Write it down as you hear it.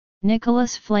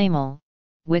Nicolas Flamel,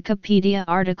 Wikipedia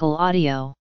article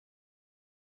audio.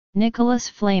 Nicolas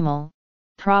Flamel,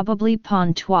 probably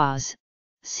Pontoise,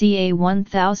 ca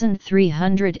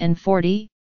 1340,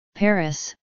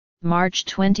 Paris, March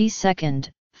 22,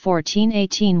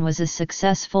 1418 was a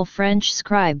successful French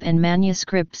scribe and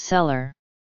manuscript seller.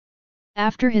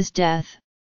 After his death,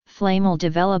 Flamel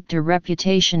developed a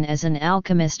reputation as an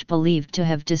alchemist believed to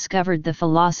have discovered the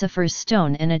philosopher's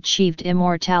stone and achieved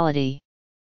immortality.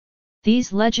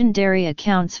 These legendary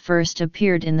accounts first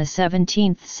appeared in the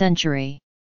 17th century.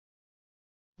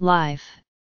 Life: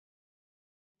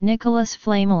 Nicolas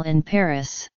Flamel in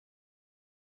Paris.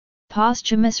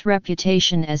 Posthumous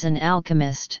reputation as an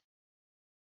alchemist.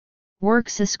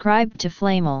 Works ascribed to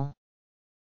Flamel.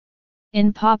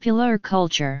 In popular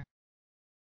culture.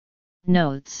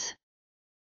 Notes.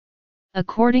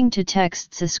 According to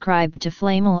texts ascribed to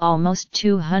Flamel almost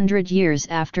 200 years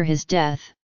after his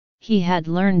death, he had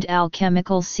learned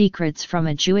alchemical secrets from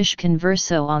a Jewish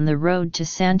converso on the road to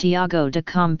Santiago de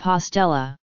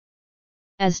Compostela.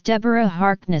 As Deborah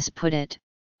Harkness put it,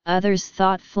 others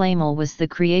thought Flamel was the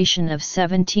creation of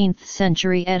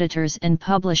 17th-century editors and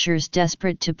publishers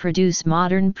desperate to produce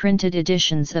modern printed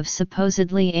editions of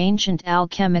supposedly ancient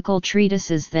alchemical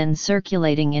treatises then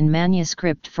circulating in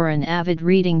manuscript for an avid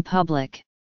reading public.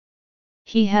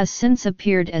 He has since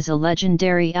appeared as a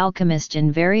legendary alchemist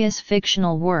in various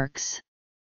fictional works.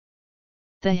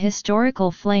 The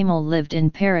historical Flamel lived in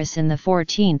Paris in the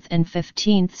 14th and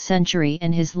 15th century,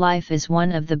 and his life is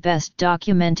one of the best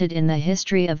documented in the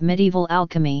history of medieval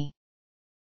alchemy.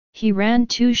 He ran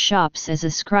 2 shops as a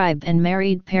scribe and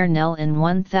married Pernelle in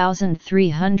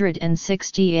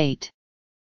 1368.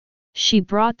 She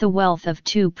brought the wealth of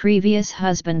 2 previous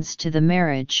husbands to the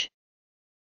marriage.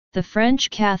 The French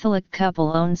Catholic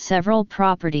couple owned several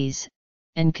properties,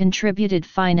 and contributed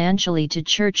financially to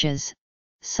churches,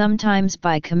 sometimes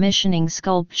by commissioning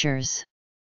sculptures.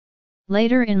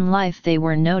 Later in life they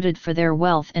were noted for their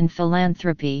wealth and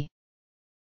philanthropy.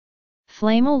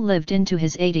 Flamel lived into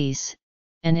his 80s,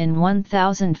 and in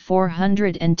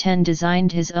 1410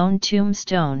 designed his own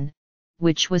tombstone,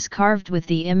 which was carved with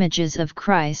the images of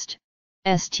Christ,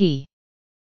 St.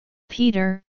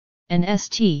 Peter, and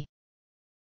St.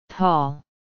 Paul.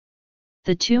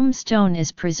 The tombstone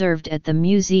is preserved at the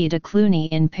Musée de Cluny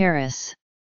in Paris.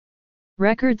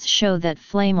 Records show that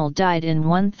Flamel died in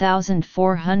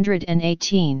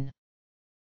 1418.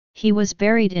 He was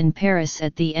buried in Paris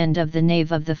at the end of the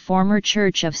nave of the former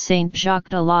church of Saint Jacques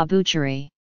de la Boucherie.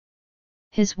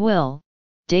 His will,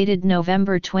 dated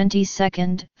November 22,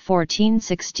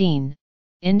 1416,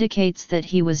 indicates that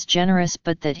he was generous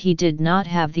but that he did not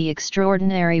have the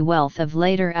extraordinary wealth of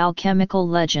later alchemical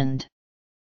legend.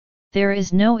 There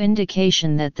is no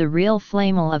indication that the real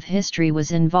Flamel of history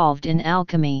was involved in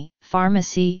alchemy,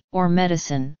 pharmacy, or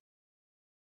medicine.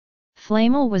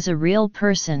 Flamel was a real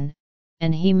person,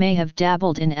 and he may have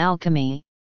dabbled in alchemy,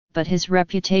 but his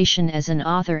reputation as an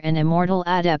author and immortal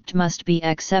adept must be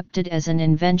accepted as an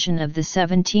invention of the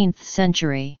 17th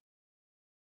century.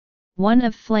 One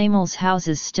of Flamel's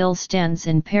houses still stands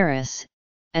in Paris,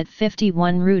 at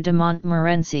 51 Rue de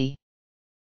Montmorency.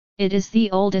 It is the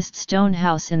oldest stone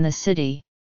house in the city.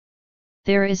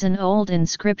 There is an old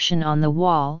inscription on the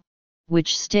wall,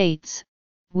 which states,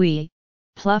 "We,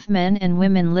 Plough men and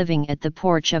women living at the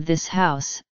porch of this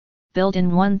house, built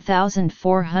in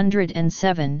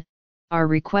 1407, are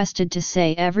requested to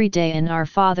say every day an Our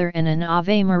Father and an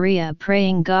Ave Maria,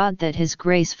 praying God that His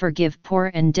grace forgive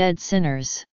poor and dead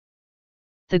sinners."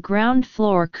 The ground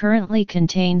floor currently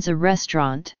contains a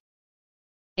restaurant.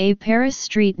 A Paris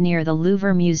street near the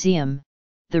Louvre Museum,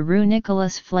 the Rue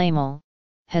Nicolas Flamel,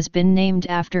 has been named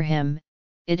after him.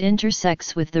 It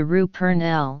intersects with the Rue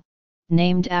Pernelle,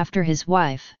 named after his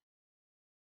wife.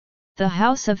 The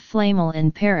House of Flamel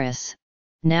in Paris,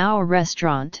 now a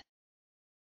restaurant.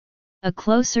 A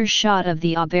closer shot of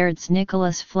the Auberge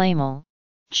Nicolas Flamel,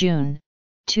 June,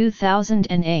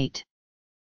 2008.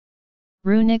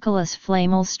 Rue Nicolas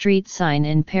Flamel street sign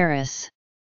in Paris.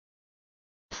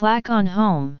 Plaque on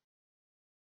home.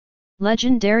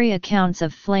 Legendary accounts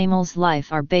of Flamel's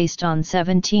life are based on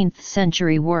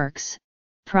 17th-century works,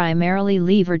 primarily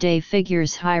livre de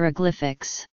figures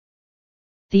hieroglyphics.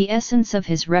 The essence of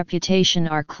his reputation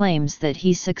are claims that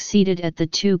he succeeded at the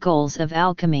 2 goals of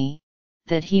alchemy,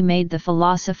 that he made the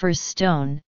philosopher's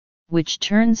stone, which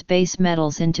turns base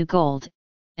metals into gold,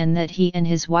 and that he and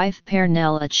his wife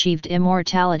Pernelle achieved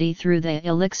immortality through the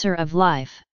elixir of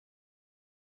life.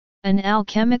 An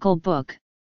alchemical book,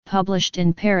 published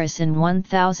in Paris in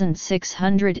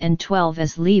 1612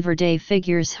 as Livre des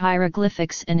Figures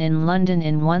Hieroglyphiques and in London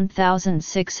in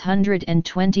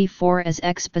 1624 as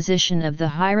Exposition of the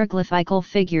Hieroglyphical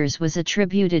Figures was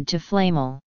attributed to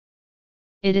Flamel.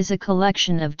 It is a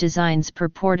collection of designs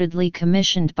purportedly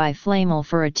commissioned by Flamel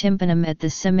for a tympanum at the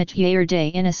Cimetière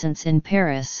des Innocents in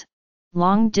Paris,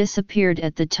 long disappeared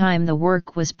at the time the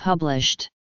work was published.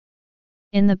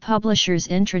 In the publisher's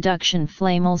introduction,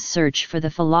 Flamel's search for the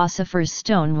philosopher's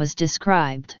stone was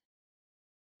described.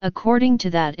 According to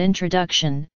that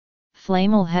introduction,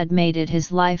 Flamel had made it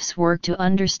his life's work to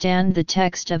understand the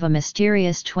text of a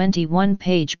mysterious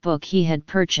 21-page book he had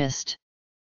purchased.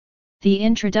 The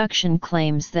introduction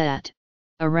claims that,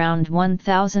 around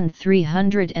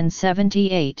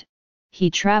 1378, he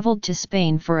traveled to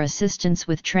Spain for assistance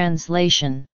with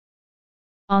translation.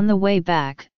 On the way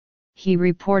back, he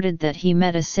reported that he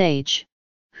met a sage,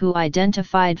 who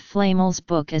identified Flamel's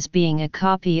book as being a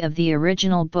copy of the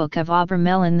original book of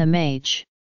Obermelin the Mage.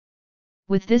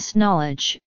 With this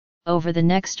knowledge, over the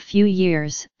next few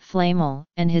years, Flamel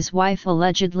and his wife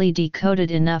allegedly decoded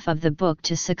enough of the book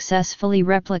to successfully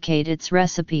replicate its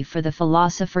recipe for the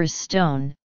philosopher's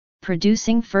stone,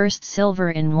 producing first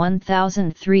silver in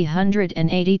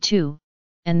 1382,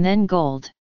 and then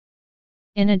gold.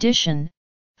 In addition,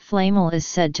 Flamel is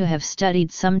said to have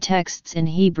studied some texts in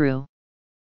Hebrew.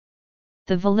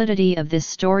 The validity of this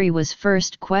story was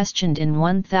first questioned in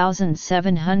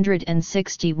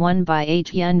 1761 by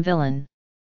Etienne Villon.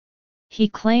 He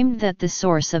claimed that the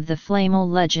source of the Flamel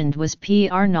legend was P.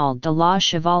 Arnauld de la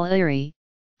Chevalière,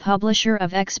 publisher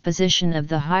of Exposition of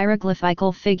the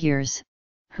Hieroglyphical Figures,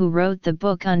 who wrote the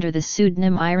book under the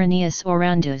pseudonym Irenaeus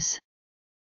Orandus.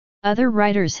 Other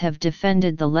writers have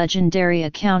defended the legendary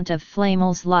account of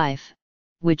Flamel's life,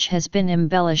 which has been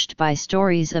embellished by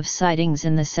stories of sightings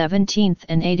in the 17th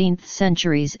and 18th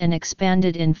centuries and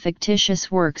expanded in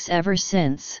fictitious works ever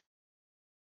since.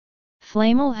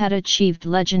 Flamel had achieved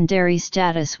legendary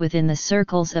status within the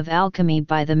circles of alchemy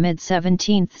by the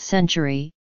mid-17th century,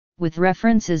 with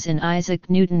references in Isaac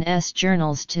Newton's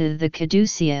journals to the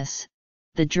caduceus,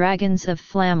 the dragons of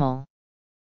Flamel.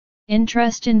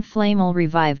 Interest in Flamel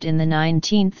revived in the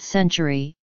 19th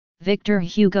century. Victor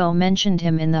Hugo mentioned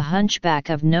him in The Hunchback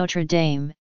of Notre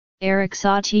Dame, Eric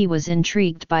Satie was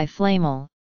intrigued by Flamel,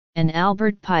 and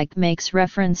Albert Pike makes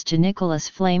reference to Nicolas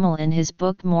Flamel in his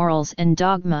book Morals and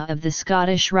Dogma of the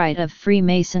Scottish Rite of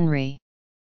Freemasonry.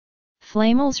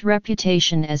 Flamel's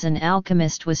reputation as an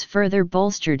alchemist was further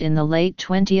bolstered in the late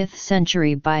 20th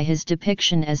century by his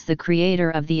depiction as the creator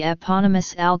of the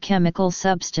eponymous alchemical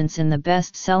substance in the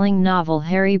best-selling novel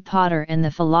Harry Potter and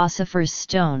the Philosopher's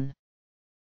Stone.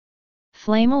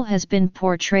 Flamel has been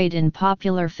portrayed in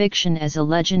popular fiction as a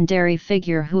legendary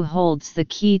figure who holds the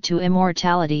key to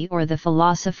immortality or the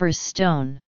Philosopher's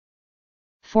Stone.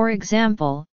 For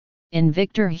example, in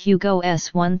Victor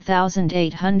Hugo's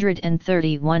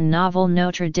 1831 novel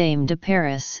Notre Dame de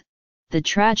Paris, the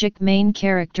tragic main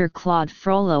character Claude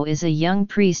Frollo is a young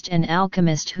priest and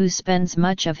alchemist who spends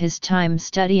much of his time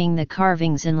studying the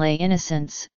carvings in Les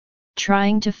Innocents,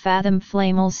 trying to fathom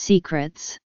Flamel's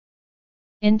secrets.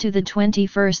 Into the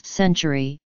 21st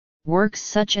century, works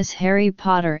such as Harry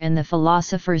Potter and the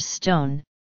Philosopher's Stone,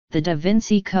 The Da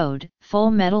Vinci Code,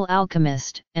 Full Metal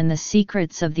Alchemist, and The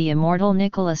Secrets of the Immortal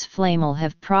Nicolas Flamel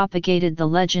have propagated the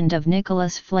legend of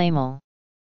Nicolas Flamel.